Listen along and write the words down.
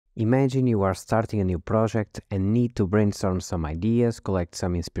Imagine you are starting a new project and need to brainstorm some ideas, collect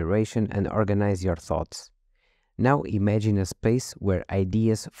some inspiration, and organize your thoughts. Now imagine a space where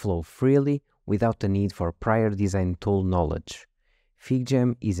ideas flow freely without the need for prior design tool knowledge.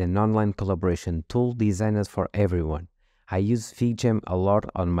 FigJam is an online collaboration tool designed for everyone. I use FigJam a lot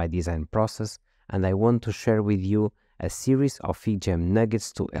on my design process, and I want to share with you a series of FigJam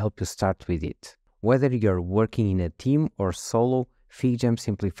nuggets to help you start with it. Whether you're working in a team or solo, FigJam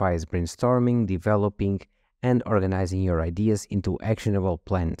simplifies brainstorming, developing, and organizing your ideas into actionable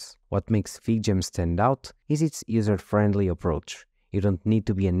plans. What makes FigJam stand out is its user-friendly approach. You don't need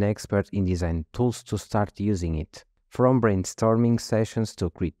to be an expert in design tools to start using it. From brainstorming sessions to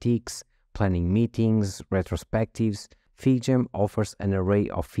critiques, planning meetings, retrospectives, FigJam offers an array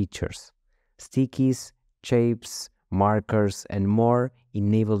of features. Stickies, shapes, markers, and more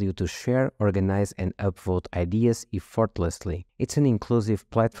enable you to share, organize, and upvote ideas effortlessly. It's an inclusive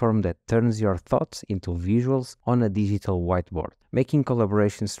platform that turns your thoughts into visuals on a digital whiteboard, making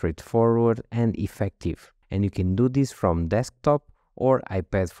collaboration straightforward and effective. And you can do this from desktop or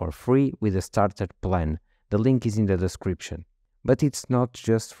iPad for free with a starter plan. The link is in the description. But it's not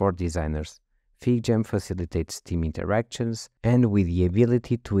just for designers. FigJam facilitates team interactions, and with the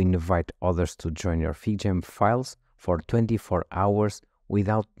ability to invite others to join your FigJam files for 24 hours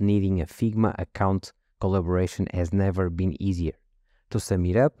without needing a Figma account, collaboration has never been easier. To sum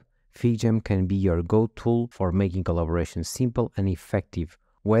it up, FigJam can be your go-to for making collaboration simple and effective.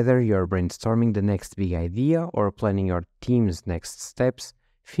 Whether you're brainstorming the next big idea or planning your team's next steps,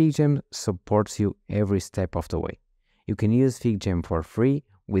 FigJam supports you every step of the way. You can use FigJam for free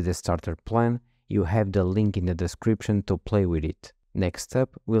with a starter plan. You have the link in the description to play with it. Next up,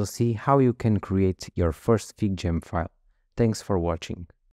 we'll see how you can create your first FigJam file. Thanks for watching.